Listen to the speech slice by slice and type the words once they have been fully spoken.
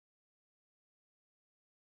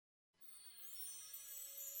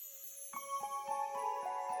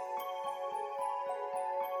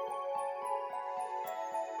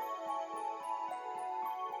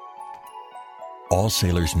All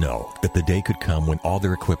sailors know that the day could come when all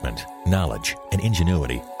their equipment, knowledge, and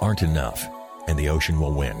ingenuity aren't enough, and the ocean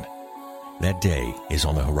will win. That day is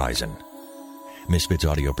on the horizon. Misfits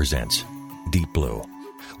Audio presents Deep Blue,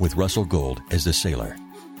 with Russell Gold as the sailor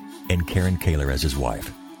and Karen Kaler as his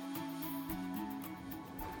wife.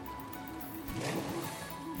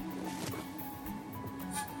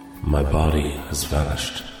 My body has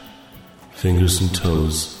vanished. Fingers and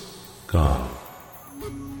toes gone.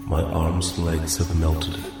 My arms and legs have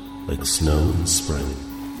melted like snow in spring.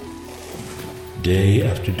 Day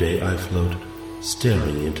after day I float,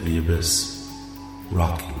 staring into the abyss,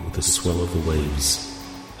 rocking with the swell of the waves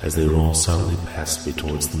as they roll silently past me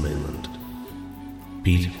towards the mainland.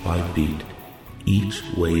 Beat by beat, each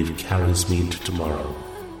wave carries me into tomorrow,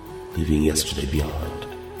 leaving yesterday behind.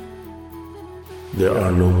 There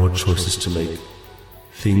are no more choices to make,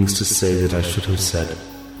 things to say that I should have said,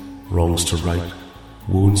 wrongs to right,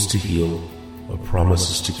 wounds to heal, or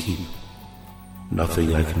promises to keep.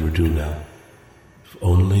 Nothing I can redo now. If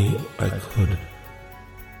only I could.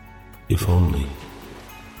 If only.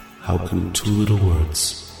 How can two little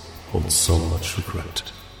words hold so much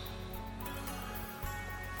regret?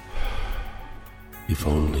 If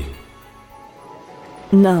only.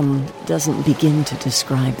 Numb doesn't begin to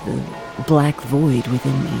describe the black void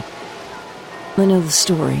within me. I know the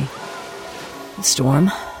story. The storm.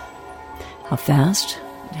 How fast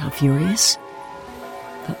and how furious.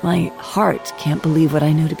 But my heart can't believe what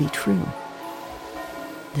I know to be true.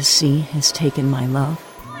 The sea has taken my love,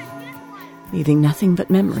 leaving nothing but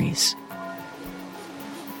memories.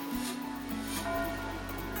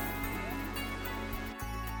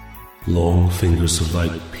 Long fingers of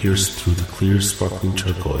light pierce through the clear sparkling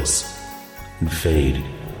turquoise and fade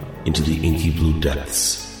into the inky blue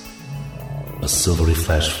depths. A silvery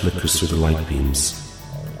flash flickers through the light beams.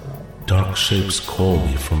 Dark shapes call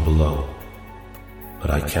me from below, but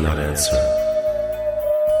I cannot answer.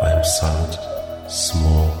 I am silent,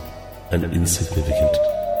 small, and insignificant.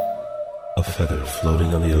 A feather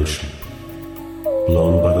floating on the ocean,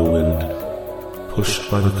 blown by the wind,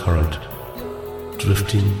 pushed by the current,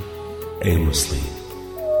 drifting aimlessly,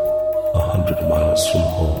 100 miles from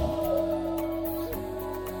home.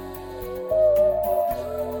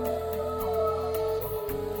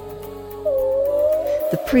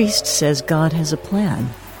 The priest says God has a plan.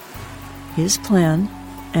 His plan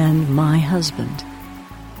and my husband.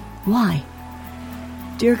 Why?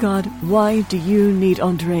 Dear God, why do you need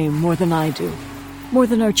Andre more than I do? More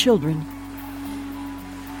than our children?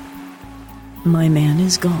 My man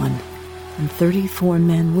is gone, and 34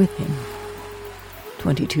 men with him.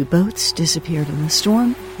 22 boats disappeared in the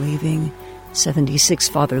storm, leaving 76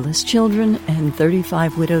 fatherless children and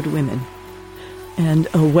 35 widowed women. And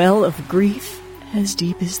a well of grief as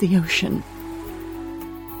deep as the ocean.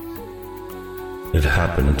 It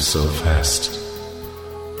happened so fast.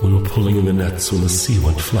 We were pulling in the nets when the sea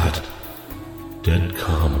went flat. Dead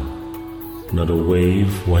calm. Not a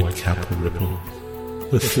wave, white cap or ripple.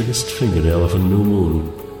 The thinnest fingernail of a new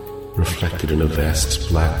moon, reflected in a vast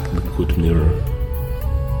black liquid mirror.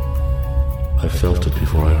 I felt it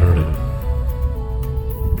before I heard it.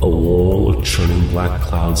 A wall of churning black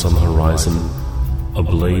clouds on the horizon,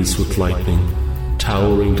 ablaze with lightning,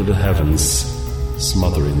 towering to the heavens,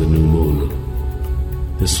 smothering the new moon.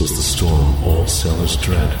 This was the storm all sailors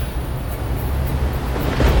dread.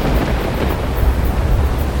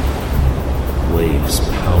 Waves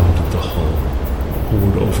pounded the hull,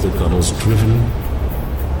 poured over the gunnels, driven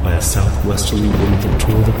by a southwesterly wind that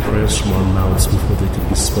tore the prayers from our mouths before they could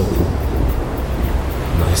be spoken.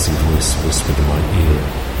 An icy voice whispered in my ear,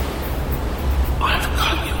 "I've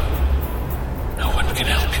got you. No one can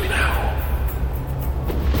help you now.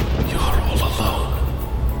 You're all alone.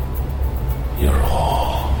 You're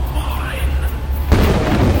all mine."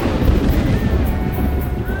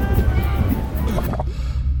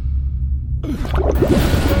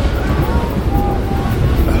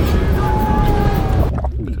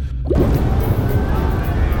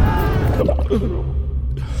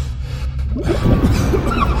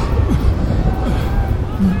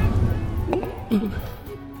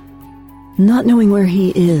 Not knowing where he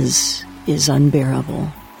is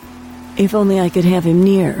unbearable. If only I could have him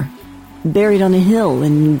near, buried on a hill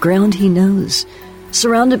in ground he knows,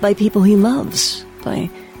 surrounded by people he loves, by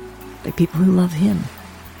people who love him.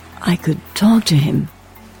 I could talk to him,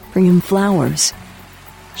 bring him flowers,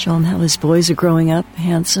 show him how his boys are growing up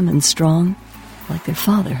handsome and strong, like their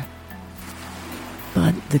father.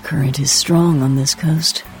 But the current is strong on this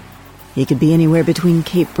coast. He could be anywhere between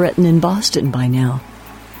Cape Breton and Boston by now.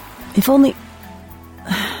 If only...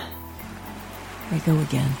 I go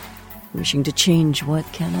again, wishing to change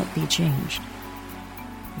what cannot be changed.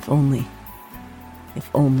 If only. If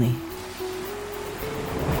only.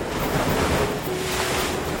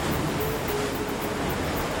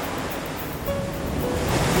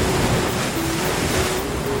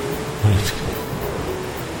 Wait.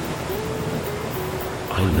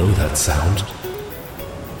 I know that sound.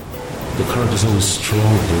 The current is always strong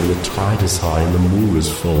here when the tide is high and the moor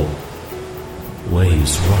is full.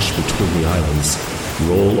 Waves rush between the islands,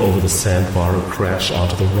 roll over the sandbar and crash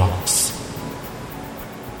onto the rocks.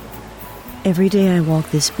 Every day I walk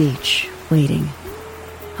this beach, waiting,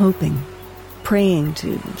 hoping, praying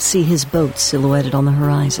to see his boat silhouetted on the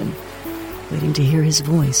horizon, waiting to hear his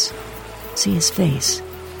voice, see his face.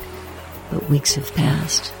 But weeks have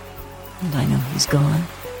passed, and I know he's gone.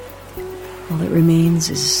 All that remains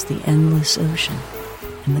is the endless ocean,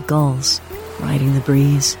 and the gulls riding the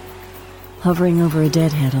breeze, hovering over a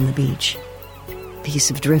deadhead on the beach, a piece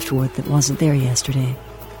of driftwood that wasn't there yesterday,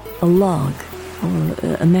 a log,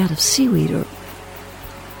 or a mat of seaweed, or...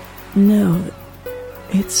 No,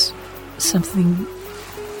 it's something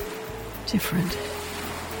different.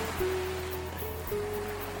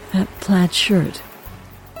 That plaid shirt,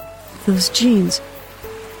 those jeans.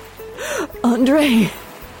 Andre!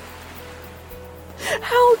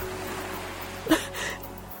 How...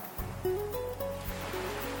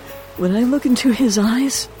 When I look into his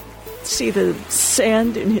eyes, see the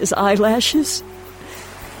sand in his eyelashes,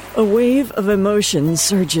 a wave of emotion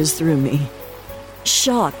surges through me.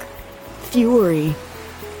 Shock, fury,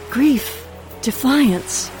 grief,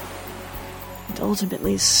 defiance, and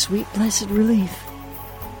ultimately sweet, blessed relief.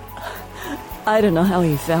 I don't know how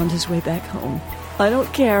he found his way back home. I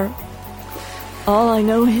don't care. All I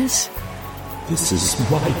know is... This is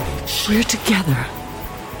my beach. We're together.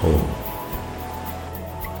 Home.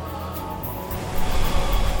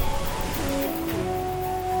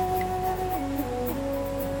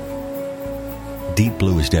 Deep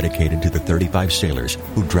Blue is dedicated to the 35 sailors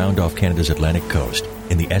who drowned off Canada's Atlantic coast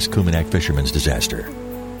in the Escuminac fishermen's disaster.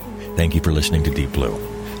 Thank you for listening to Deep Blue,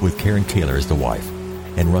 with Karen Kaler as the wife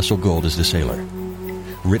and Russell Gold as the sailor.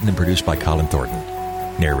 Written and produced by Colin Thornton.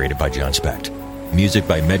 Narrated by John Specht. Music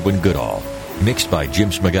by Medwin Goodall. Mixed by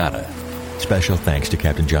Jim Smagata. Special thanks to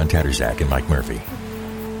Captain John Tatterzak and Mike Murphy.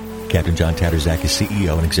 Captain John Tatterzak is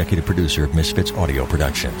CEO and executive producer of Misfits Audio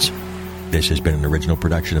Productions. This has been an original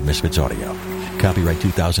production of Misfits Audio. Copyright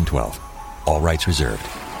 2012. All rights reserved.